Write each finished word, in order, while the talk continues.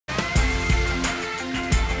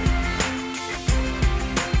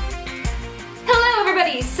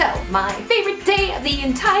So, my favorite day of the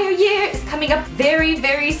entire year is coming up very,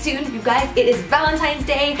 very soon. You guys, it is Valentine's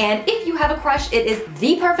Day, and if you have a crush, it is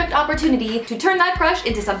the perfect opportunity to turn that crush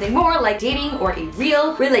into something more like dating or a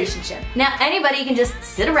real relationship. Now, anybody can just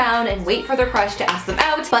sit around and wait for their crush to ask them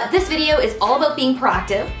out, but this video is all about being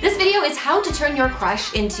proactive. This video is how to turn your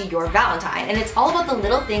crush into your Valentine, and it's all about the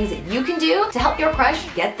little things that you can do to help your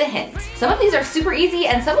crush get the hint. Some of these are super easy,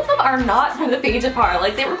 and some of them are not for the faint of heart.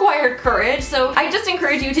 Like, they require courage, so I just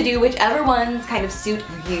encourage you to do whichever ones kind of suit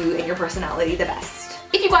you and your personality the best.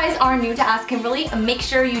 If you guys are new to Ask Kimberly, make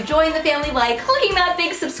sure you join the family by clicking that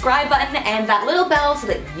big subscribe button and that little bell so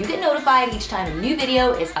that you get notified each time a new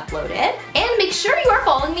video is uploaded. And make sure you are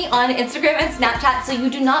following me on Instagram and Snapchat so you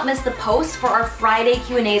do not miss the posts for our Friday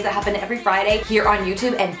Q&As that happen every Friday here on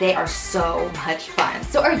YouTube, and they are so much fun.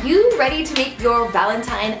 So are you ready to make your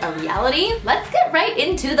Valentine a reality? Let's get right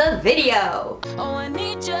into the video. Oh, I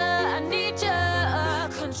need ya,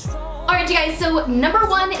 control. Alright you guys, so number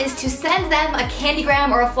one is to send them a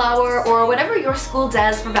candygram or a flower or whatever your school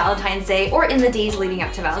does for Valentine's Day or in the days leading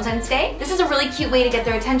up to Valentine's Day. This is a really cute way to get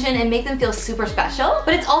their attention and make them feel super special,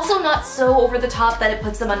 but it's also not so over the top that it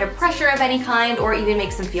puts them under pressure of any kind or even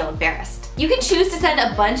makes them feel embarrassed. You can choose to send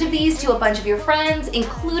a bunch of these to a bunch of your friends,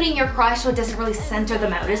 including your crush, so it doesn't really center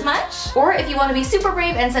them out as much. Or if you want to be super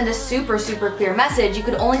brave and send a super clear message, you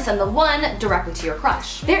could only send the one directly to your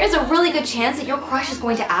crush. There is a really good chance that your crush is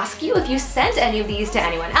going to ask you if you sent any of these to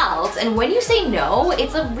anyone else, and when you say no,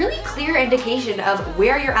 it's a really clear indication of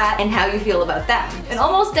where you're at and how you feel about them. It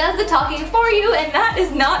almost does the talking for you, and that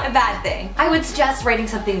is not a bad thing. I would suggest writing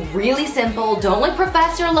something really simple. Don't like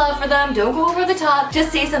profess your love for them, don't go over the top.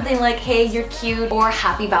 Just say something like, hey, you're cute, or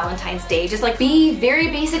happy Valentine's Day. Just like be very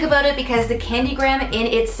basic about it, because the candygram in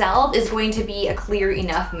itself is going to be a clear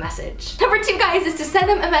enough message. Number two, guys, is to send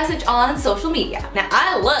them a message on social media. Now,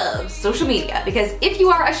 I love social media because if you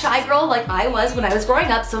are a shy girl like I was when I was growing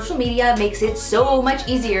up, social media makes it so much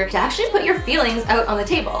easier to actually put your feelings out on the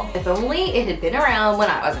table. If only it had been around when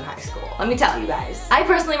I was in high school. Let me tell you guys. I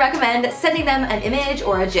personally recommend sending them an image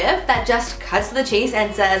or a GIF that just cuts to the chase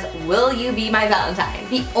and says, will you be my Valentine?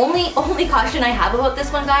 The only caution I have about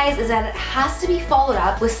this one, guys, is that it has to be followed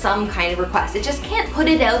up with some kind of request. It just can't put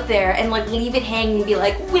it out there and like leave it hanging and be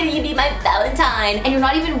like, will you be my Valentine? And you're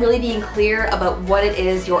not even really being clear about what it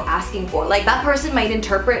is you're asking for. Like, that person might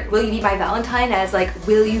interpret will you be my Valentine as like,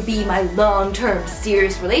 will you be my long-term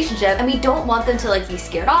serious relationship? And we don't want them to like be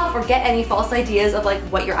scared off or get any false ideas of like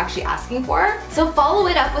what you're actually asking for. So follow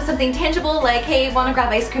it up with something tangible like, hey, wanna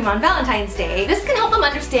grab ice cream on Valentine's Day? This can help them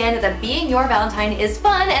understand that being your Valentine is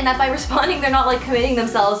fun, and that by responding, they're not like committing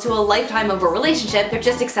themselves to a lifetime of a relationship, they're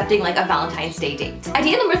just accepting like a Valentine's Day date.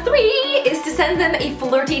 Idea number three is to send them a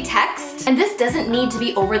flirty text. And this doesn't need to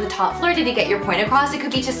be over the top flirty to get your point across. It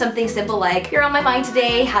could be just something simple like, you're on my mind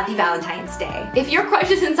today, happy Valentine's Day. If your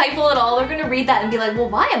crush is insightful at all, they're gonna read that and be like, well,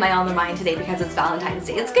 why am I on their mind today? Because it's Valentine's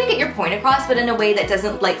Day. It's gonna get your point across, but in a way that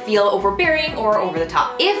doesn't like feel overbearing or over the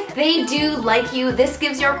top. If they do like you, this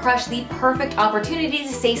gives your crush the perfect opportunity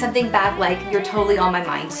to say something back like, you're totally on my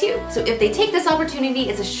mind too. So if they take this opportunity,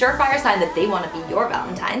 it's a surefire sign that they want to be your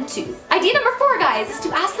Valentine too. Idea number four, guys, is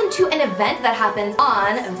to ask them to an event that happens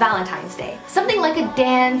on Valentine's Day. Something like a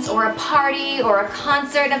dance or a party or a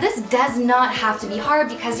concert. Now, this does not have to be hard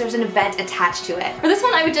because there's an event attached to it. For this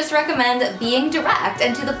one, I would just recommend being direct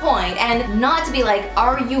and to the point, and not to be like,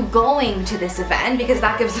 are you going to this event? Because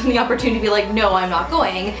that gives them the opportunity to be like, no, I'm not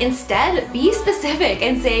going. Instead, be specific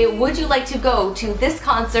and say, would you like to go to this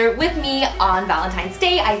concert with me on Valentine's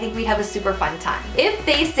Day? I think we'd have a super fun time. If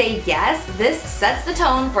they say yes, this sets the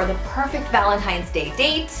tone for the perfect Valentine's Day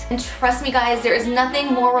date. And trust me, guys, there is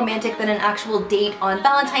nothing more romantic than an actual date on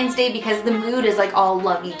Valentine's Day, because the mood is like all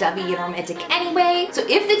lovey-dovey and romantic anyway. So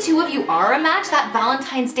if the two of you are a match, that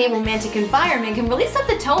Valentine's Day romantic environment can really set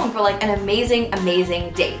the tone for like an amazing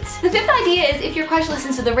date. The fifth idea is, if your crush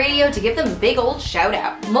listens to the radio, to give them a big old shout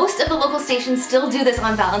out. Most of the local stations still do this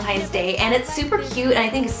on Valentine's Day, and it's super cute, and I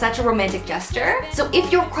think it's such a romantic gesture. So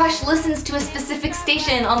if your crush listens to a specific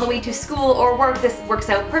station on the way to school or work, this works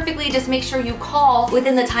out perfectly. Just make sure you call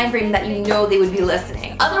within the time frame that you know they would be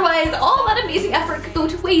listening. Otherwise, all that amazing effort could go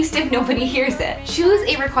to waste if nobody hears it. Choose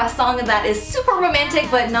a request song that is super romantic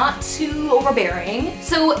but not too overbearing.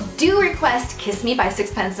 So do request Kiss Me by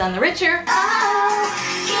Sixpence None the Richer. Oh,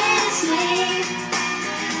 kiss me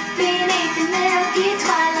beneath the milky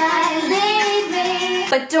twilight, lead me.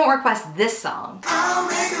 But don't request this song. I'll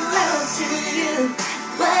make love to you,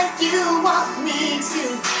 what you want me to,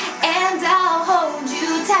 and I'll hold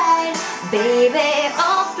you tight, baby,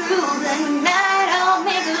 all through the night. I'll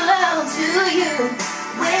make love to you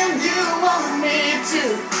when you want me to,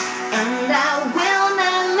 and I will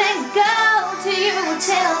not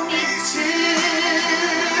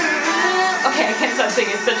sing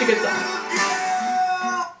it. It's such a good song.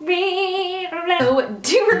 So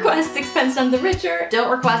do request sixpence none the richer. Don't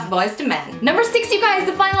request boys to men. Number 6, you guys,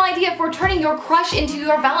 the final idea for turning your crush into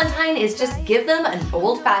your Valentine is just give them an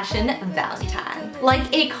old-fashioned Valentine. Like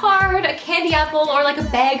a card, a candy apple, or like a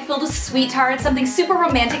bag filled with sweethearts, something super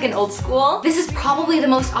romantic and old school. This is probably the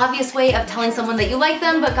most obvious way of telling someone that you like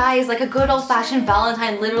them, but guys, like a good old-fashioned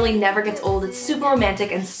Valentine literally never gets old. It's super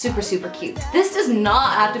romantic and super, super cute. This does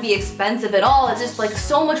not have to be expensive at all. It's just like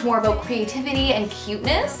so much more about creativity and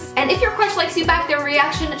cuteness. And if your crush likes you back, their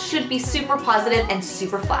reaction should be super positive and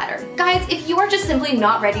super flattered. Guys, if you are just simply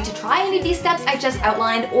not ready to try any of these steps I just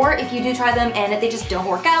outlined, or if you do try them and they just don't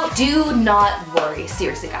work out, do not worry.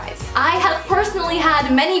 Seriously, guys. I have personally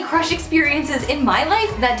had many crush experiences in my life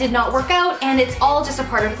that did not work out, and it's all just a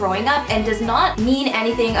part of growing up and does not mean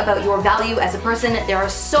anything about your value as a person. There are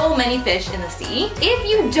so many fish in the sea. If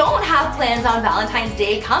you don't have plans on Valentine's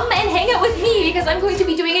Day, come and hang out with me because I'm going to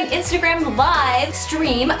be doing an Instagram live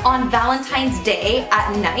stream on Valentine's Day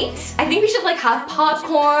at night. I think we should like have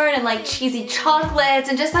popcorn and like cheesy chocolates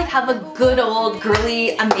and just like have a good old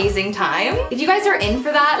girly amazing time. If you guys are in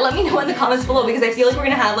for that, let me know in the comments below because I feel like we're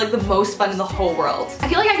gonna have like the most fun in the whole world. I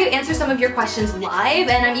feel like I could answer some of your questions live,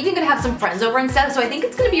 and I'm even gonna have some friends over and stuff, so I think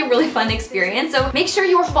it's gonna be a really fun experience. So make sure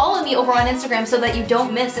you are following me over on Instagram so that you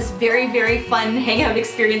don't miss this very, very fun hangout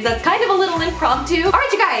experience that's kind of a little impromptu.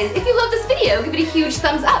 Alright you guys, if you love this video, give it a huge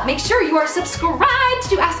thumbs up. Make sure you are subscribed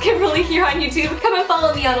to Ask Kimberly here on YouTube. Come and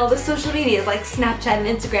follow me on all the social medias like Snapchat and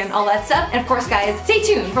Instagram and all that stuff. And of course guys, stay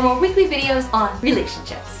tuned for more weekly videos on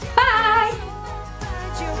relationships. Bye!